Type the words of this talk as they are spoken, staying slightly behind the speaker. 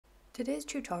Today's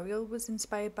tutorial was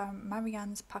inspired by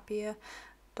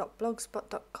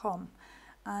marianne'spapier.blogspot.com,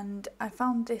 and I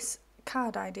found this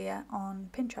card idea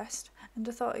on Pinterest and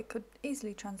I thought it could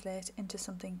easily translate into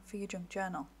something for your junk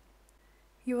journal.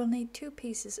 You will need 2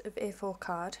 pieces of A4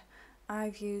 card.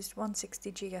 I've used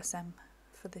 160 GSM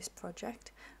for this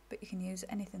project, but you can use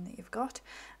anything that you've got,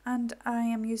 and I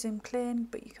am using plain,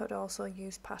 but you could also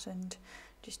use patterned,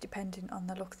 just depending on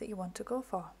the look that you want to go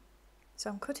for. So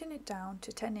I'm cutting it down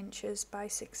to 10 inches by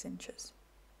 6 inches.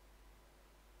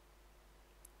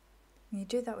 And you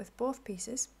do that with both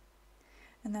pieces,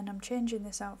 and then I'm changing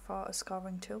this out for a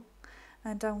scoring tool,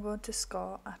 and I'm going to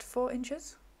score at 4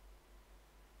 inches,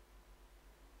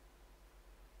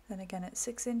 then again at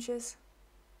 6 inches,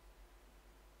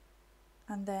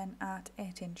 and then at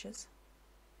 8 inches.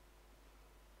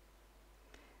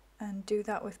 And do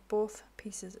that with both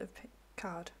pieces of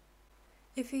card.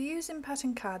 If you're using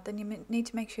pattern card, then you need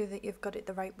to make sure that you've got it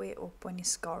the right way up when you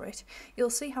score it. You'll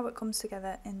see how it comes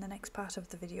together in the next part of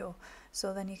the video,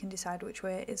 so then you can decide which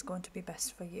way is going to be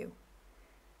best for you.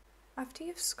 After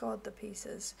you've scored the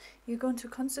pieces, you're going to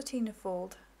concertina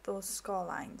fold those score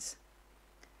lines.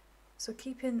 So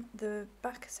keeping the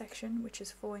back section, which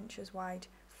is 4 inches wide,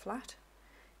 flat,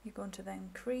 you're going to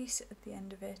then crease at the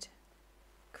end of it,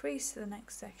 crease the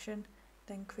next section,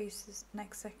 then crease the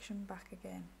next section back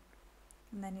again.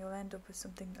 And then you'll end up with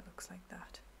something that looks like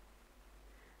that.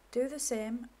 Do the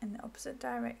same in the opposite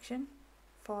direction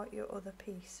for your other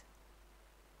piece.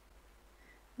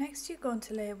 Next, you're going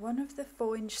to lay one of the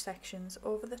 4-inch sections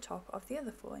over the top of the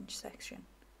other 4-inch section,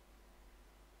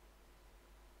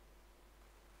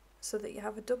 so that you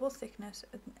have a double thickness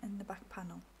in the back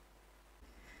panel.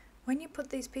 When you put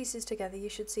these pieces together, you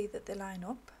should see that they line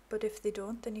up, but if they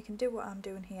don't, then you can do what I'm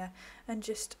doing here and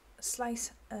just slice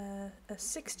a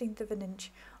 1/16 of an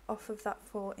inch off of that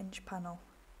 4-inch panel.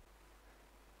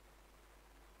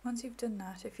 Once you've done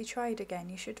that, if you try it again,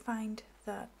 you should find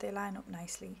that they line up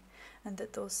nicely and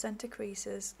that those centre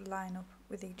creases line up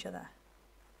with each other.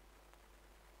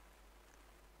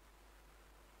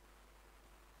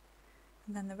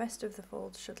 And then the rest of the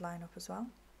folds should line up as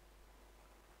well.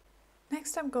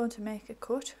 Next, I'm going to make a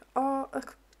cut, or a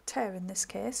tear in this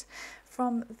case,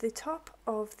 from the top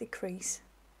of the crease,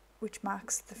 which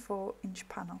marks the 4-inch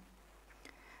panel,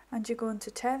 and you're going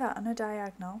to tear that on a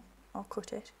diagonal, or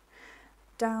cut it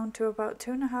down to about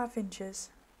 2.5 inches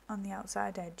on the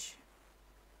outside edge.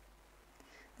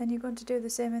 Then you're going to do the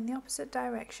same in the opposite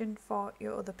direction for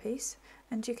your other piece,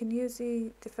 and you can use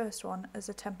the first one as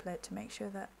a template to make sure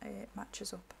that it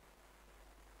matches up.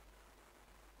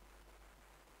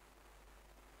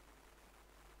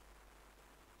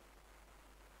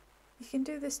 You can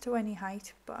do this to any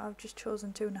height, but I've just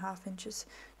chosen 2.5 inches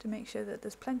to make sure that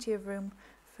there's plenty of room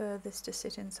for this to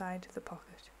sit inside the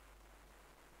pocket.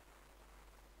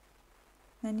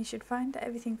 Then you should find that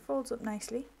everything folds up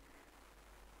nicely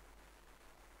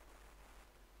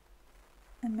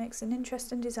and makes an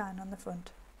interesting design on the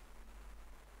front.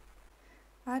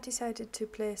 I decided to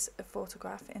place a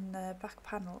photograph in the back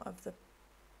panel of the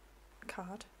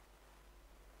card,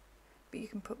 but you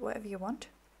can put whatever you want.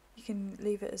 You can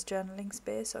leave it as journaling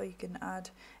space, or you can add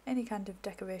any kind of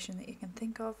decoration that you can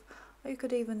think of, or you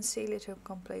could even seal it up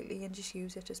completely and just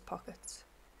use it as pockets.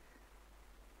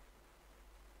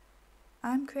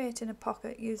 I'm creating a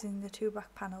pocket using the 2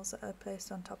 back panels that are placed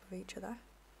on top of each other.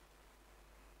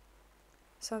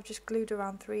 So I've just glued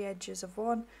around 3 edges of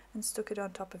one and stuck it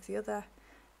on top of the other,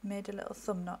 made a little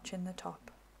thumb notch in the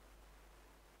top.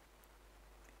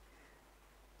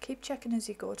 Keep checking as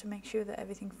you go to make sure that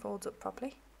everything folds up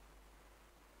properly.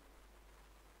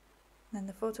 Then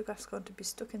the photograph's going to be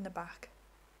stuck in the back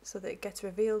so that it gets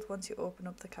revealed once you open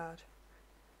up the card.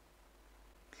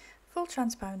 Full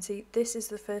transparency, this is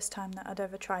the first time that I'd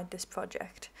ever tried this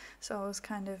project, so I was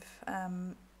kind of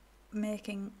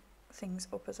making things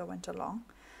up as I went along.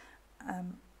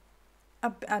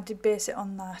 I did base it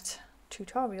on that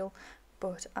tutorial,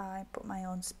 but I put my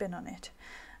own spin on it,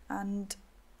 and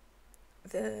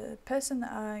the person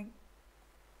that I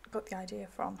got the idea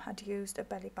from had used a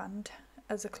belly band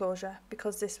as a closure,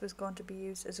 because this was going to be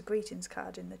used as a greetings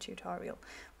card in the tutorial,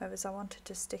 whereas I wanted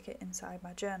to stick it inside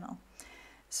my journal.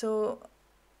 So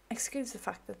excuse the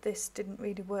fact that this didn't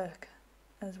really work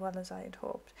as well as I had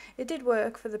hoped. It did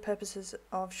work for the purposes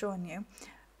of showing you,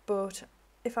 but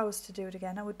if I was to do it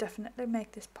again, I would definitely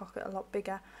make this pocket a lot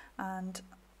bigger and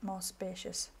more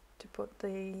spacious to put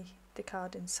the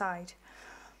card inside.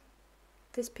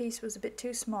 This piece was a bit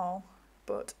too small,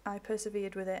 but I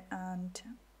persevered with it and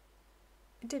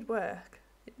it did work.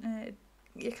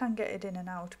 You can get it in and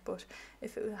out, but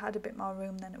if it had a bit more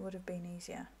room, then it would have been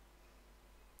easier.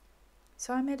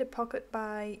 So I made a pocket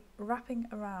by wrapping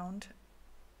around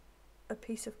a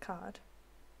piece of card,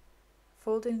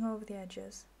 folding over the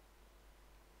edges,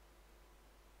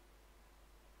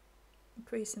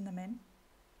 creasing them in.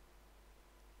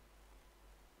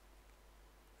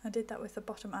 I did that with the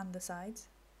bottom and the sides,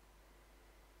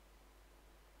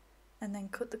 and then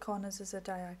cut the corners as a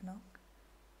diagonal.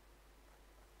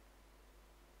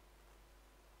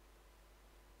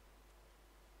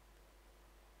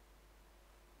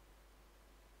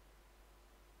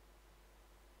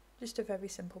 Just a very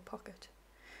simple pocket.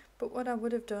 But what I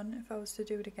would have done if I was to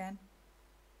do it again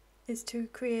is to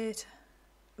create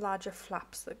larger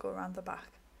flaps that go around the back,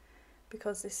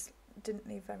 because this didn't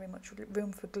leave very much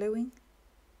room for gluing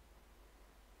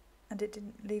and it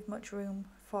didn't leave much room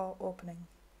for opening.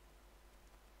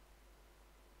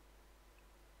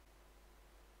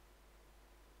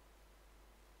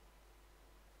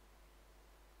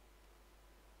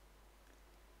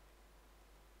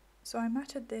 So I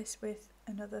matted this with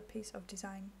another piece of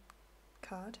design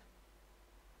card,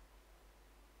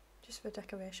 just for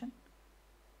decoration.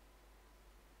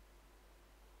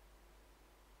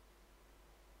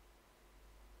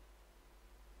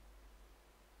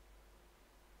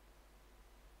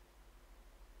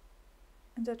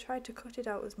 And I tried to cut it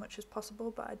out as much as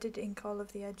possible, but I did ink all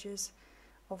of the edges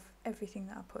of everything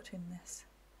that I put in this,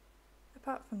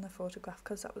 apart from the photograph,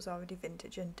 because that was already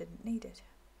vintage and didn't need it.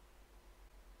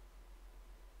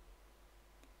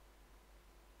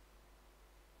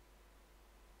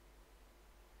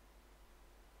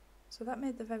 So that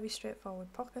made the very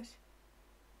straightforward pocket.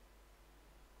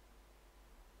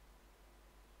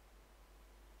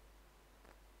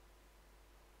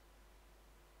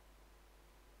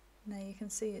 Now you can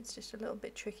see it's just a little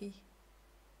bit tricky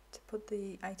to put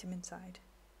the item inside.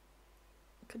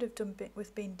 Could have done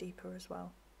with being deeper as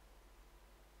well.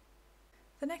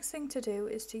 The next thing to do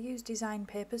is to use design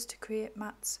papers to create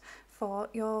mats for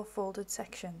your folded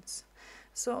sections.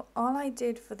 So all I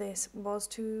did for this was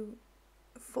to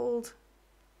fold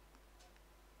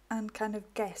and kind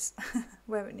of guess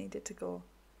where it needed to go.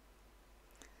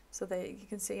 So there you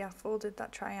can see I folded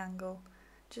that triangle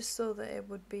just so that it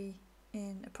would be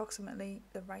in approximately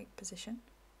the right position,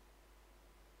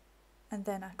 and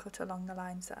then I cut along the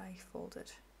lines that I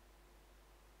folded.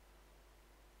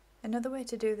 Another way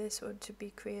to do this would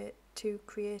be to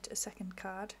create a second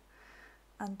card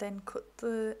and then cut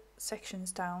the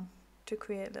sections down to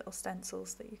create little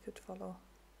stencils that you could follow.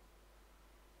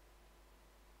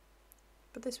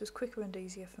 But this was quicker and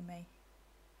easier for me.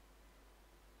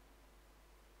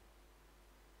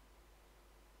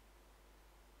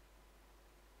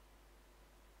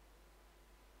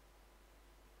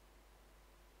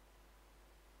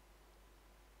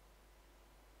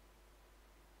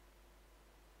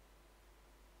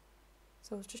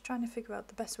 So I was just trying to figure out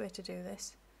the best way to do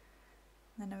this,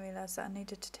 and then I realised that I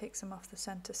needed to take some off the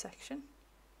centre section,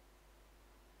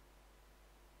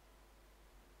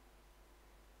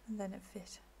 and then it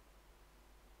fit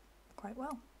quite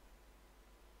well.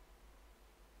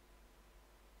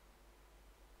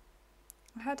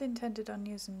 I had intended on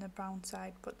using the brown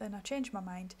side, but then I changed my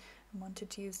mind and wanted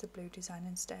to use the blue design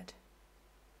instead.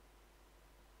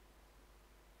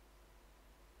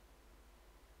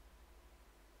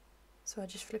 So I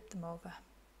just flipped them over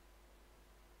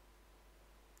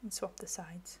and swapped the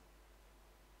sides.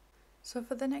 So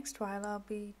for the next while I'll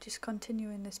be just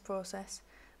continuing this process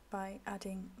by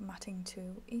adding matting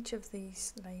to each of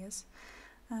these layers,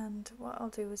 and what I'll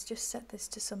do is just set this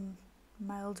to some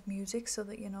mild music so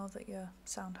that you know that your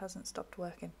sound hasn't stopped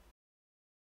working.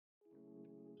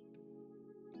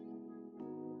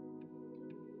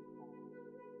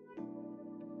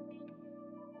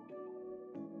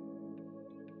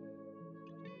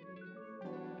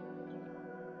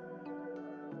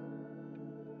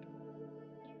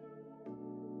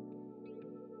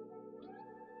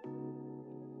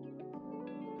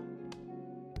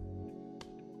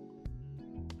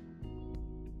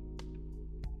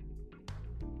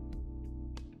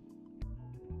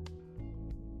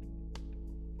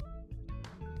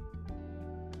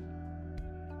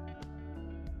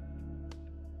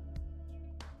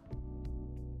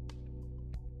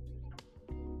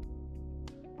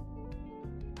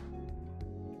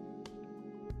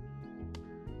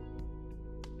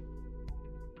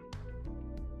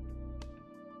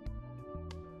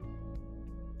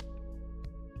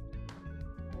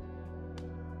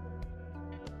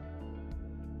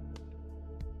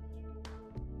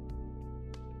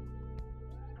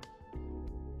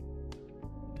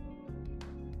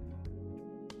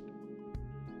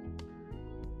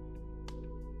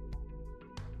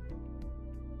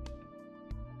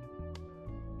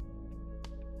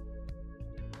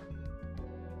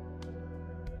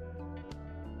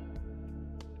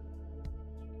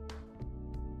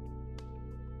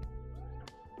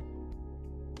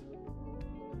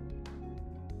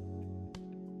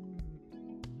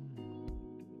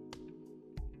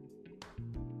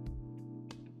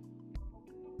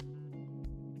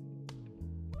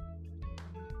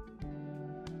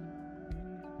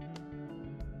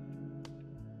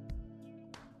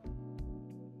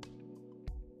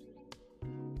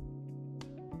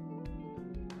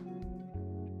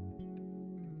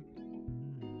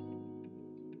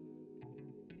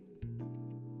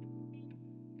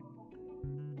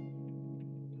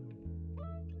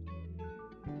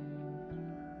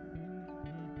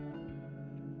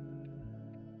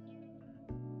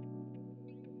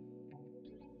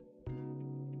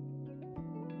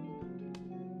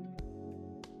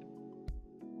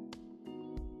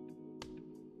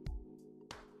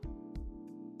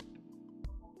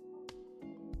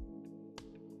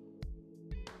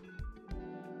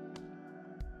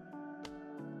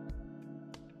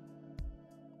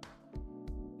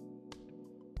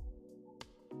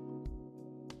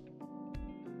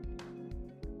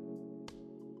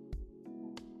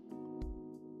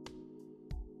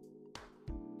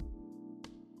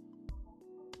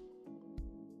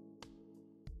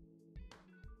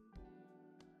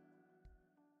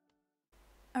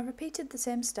 I repeated the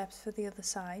same steps for the other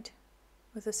side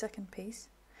with the second piece,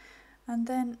 and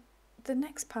then the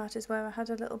next part is where I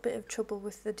had a little bit of trouble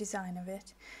with the design of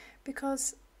it,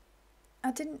 because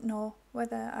I didn't know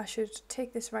whether I should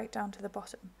take this right down to the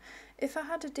bottom. If I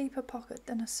had a deeper pocket,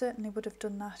 then I certainly would have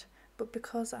done that, but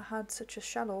because I had such a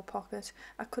shallow pocket,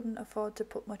 I couldn't afford to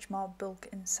put much more bulk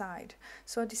inside.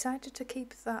 So I decided to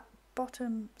keep that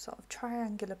bottom sort of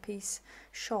triangular piece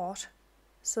short,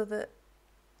 so that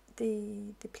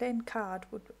the plain card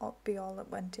would be all that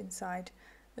went inside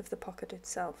of the pocket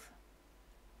itself.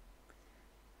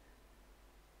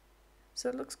 So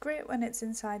it looks great when it's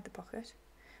inside the pocket,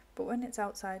 but when it's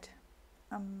outside,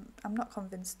 I'm not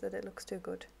convinced that it looks too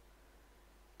good.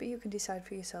 But you can decide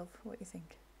for yourself what you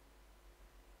think.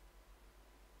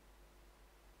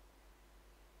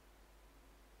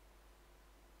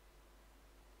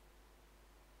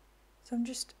 So I'm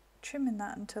just trimming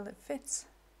that until it fits,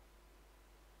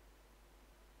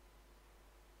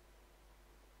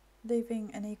 leaving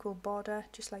an equal border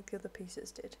just like the other pieces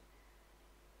did.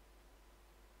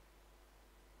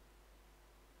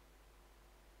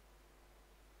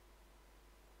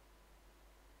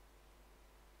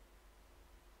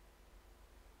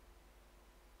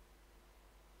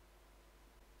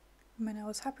 When I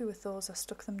was happy with those, I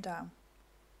stuck them down.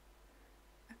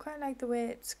 I quite like the way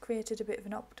it's created a bit of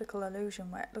an optical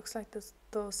illusion where it looks like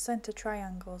those centre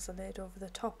triangles are laid over the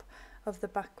top of the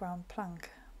background plank,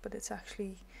 but it's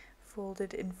actually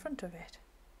folded in front of it.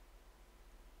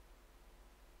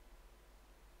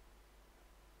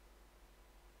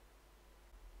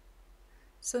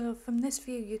 So from this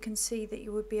view you can see that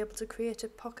you would be able to create a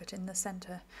pocket in the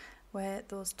centre where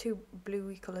those two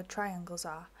bluey coloured triangles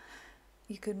are.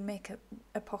 You could make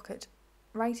a pocket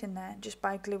right in there just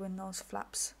by gluing those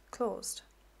flaps closed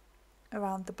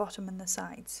around the bottom and the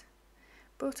sides.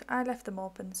 But I left them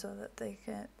open so that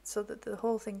the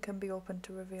whole thing can be open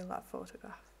to reveal that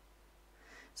photograph.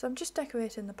 So I'm just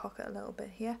decorating the pocket a little bit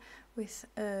here with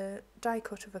a die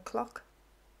cut of a clock,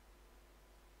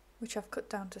 which I've cut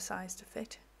down to size to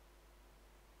fit.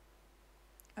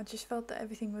 I just felt that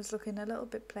everything was looking a little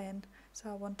bit plain, so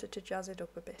I wanted to jazz it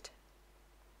up a bit.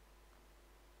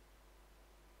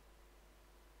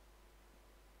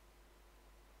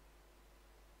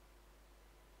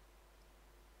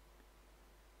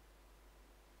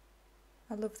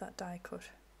 I love that die cut.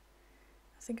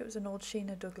 I think it was an old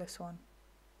Sheena Douglas one.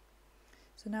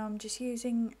 So now I'm just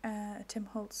using a Tim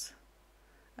Holtz,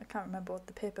 I can't remember what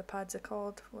the paper pads are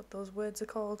called, what those words are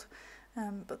called,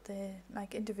 but they're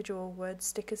like individual word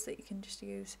stickers that you can just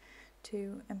use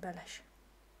to embellish.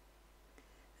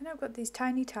 And I've got these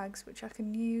tiny tags which I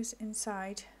can use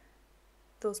inside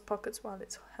those pockets while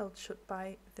it's held shut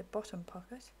by the bottom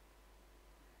pocket.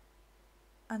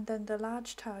 And then the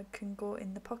large tag can go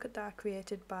in the pocket that I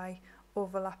created by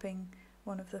overlapping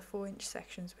one of the 4-inch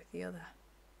sections with the other.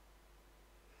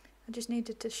 I just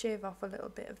needed to shave off a little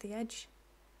bit of the edge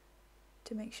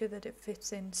to make sure that it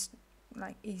fits in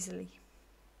like easily.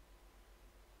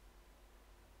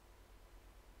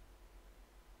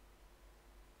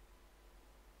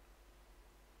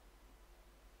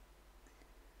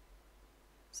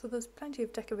 So there's plenty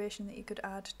of decoration that you could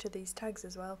add to these tags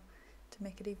as well to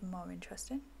make it even more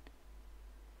interesting.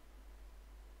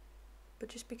 But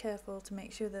just be careful to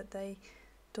make sure that they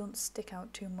don't stick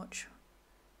out too much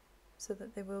so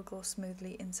that they will go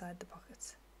smoothly inside the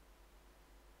pockets.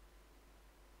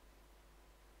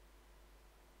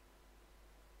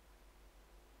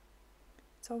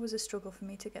 It's always a struggle for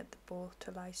me to get the bow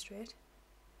to lie straight.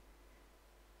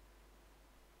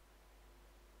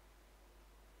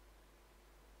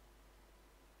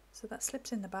 So that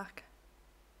slips in the back.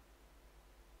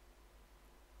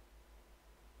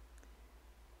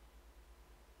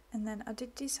 And then I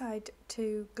did decide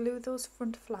to glue those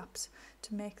front flaps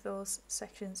to make those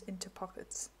sections into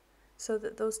pockets so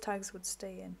that those tags would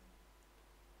stay in.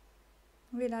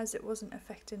 I realised it wasn't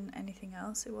affecting anything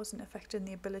else, it wasn't affecting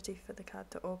the ability for the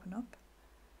card to open up.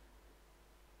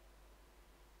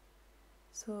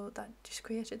 So that just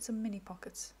created some mini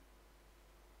pockets,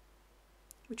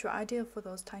 which were ideal for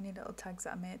those tiny little tags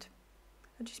that I made.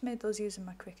 I just made those using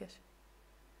my Cricut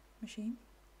machine.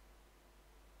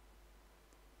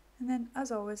 And then,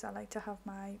 as always, I like to have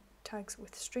my tags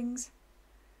with strings.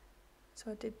 So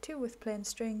I did 2 with plain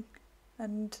string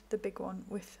and the big one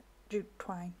with jute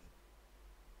twine.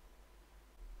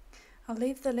 I'll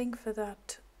leave the link for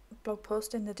that blog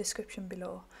post in the description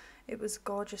below. It was a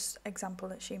gorgeous example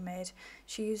that she made.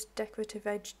 She used decorative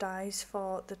edge dies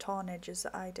for the torn edges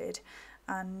that I did,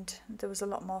 and there was a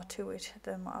lot more to it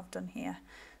than what I've done here.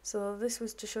 So this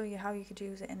was to show you how you could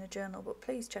use it in a journal, but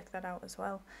please check that out as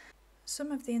well.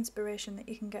 some of the inspiration that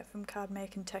you can get from card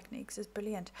making techniques is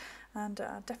brilliant, and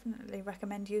I definitely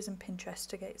recommend using Pinterest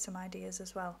to get some ideas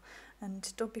as well.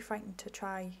 And don't be frightened to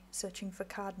try searching for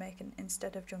card making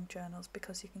instead of junk journals,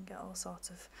 because you can get all sorts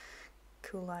of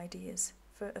cool ideas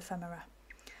for ephemera.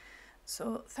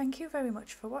 So thank you very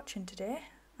much for watching today.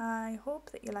 I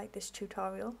hope that you like this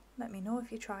tutorial. Let me know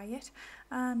if you try it,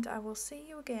 and I will see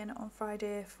you again on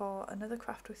Friday for another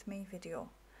Craft With Me video.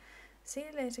 See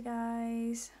you later,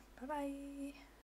 guys. Bye bye.